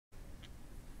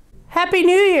Happy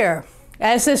New Year!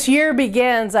 As this year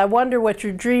begins, I wonder what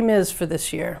your dream is for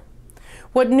this year.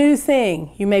 What new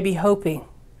thing you may be hoping,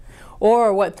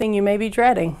 or what thing you may be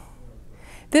dreading.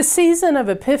 This season of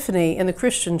Epiphany in the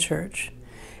Christian church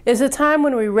is a time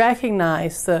when we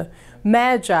recognize the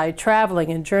Magi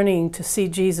traveling and journeying to see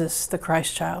Jesus, the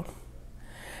Christ child.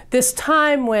 This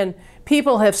time when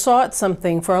people have sought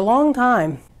something for a long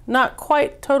time, not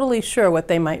quite totally sure what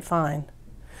they might find.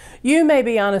 You may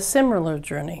be on a similar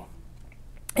journey.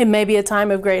 It may be a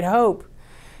time of great hope.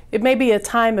 It may be a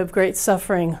time of great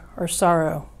suffering or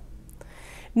sorrow.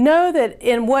 Know that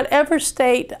in whatever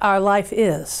state our life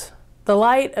is, the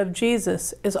light of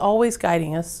Jesus is always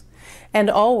guiding us and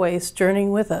always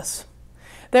journeying with us.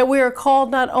 That we are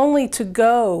called not only to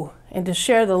go and to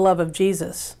share the love of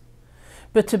Jesus,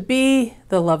 but to be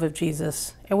the love of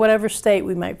Jesus in whatever state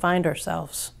we might find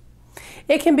ourselves.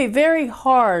 It can be very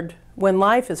hard when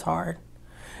life is hard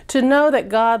to know that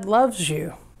God loves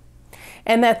you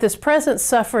and that this present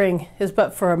suffering is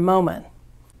but for a moment.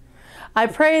 I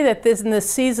pray that in this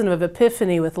season of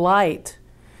Epiphany with light,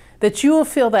 that you will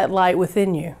feel that light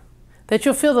within you, that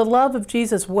you'll feel the love of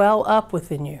Jesus well up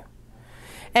within you.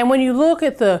 And when you look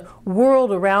at the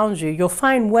world around you, you'll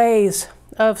find ways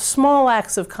of small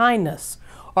acts of kindness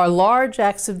or large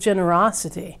acts of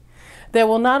generosity that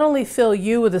will not only fill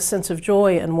you with a sense of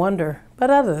joy and wonder, but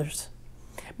others.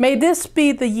 May this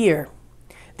be the year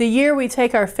we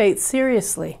take our faith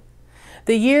seriously,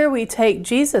 the year we take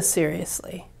Jesus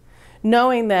seriously,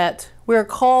 knowing that we're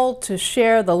called to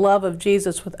share the love of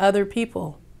Jesus with other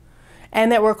people,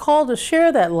 and that we're called to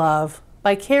share that love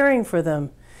by caring for them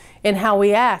in how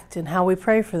we act and how we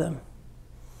pray for them.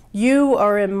 You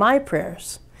are in my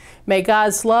prayers. May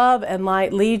God's love and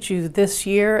light lead you this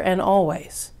year and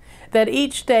always, that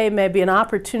each day may be an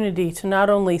opportunity to not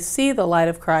only see the light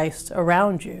of Christ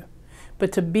around you,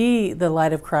 but to be the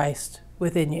light of Christ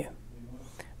within you.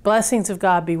 Blessings of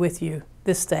God be with you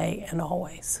this day and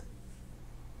always.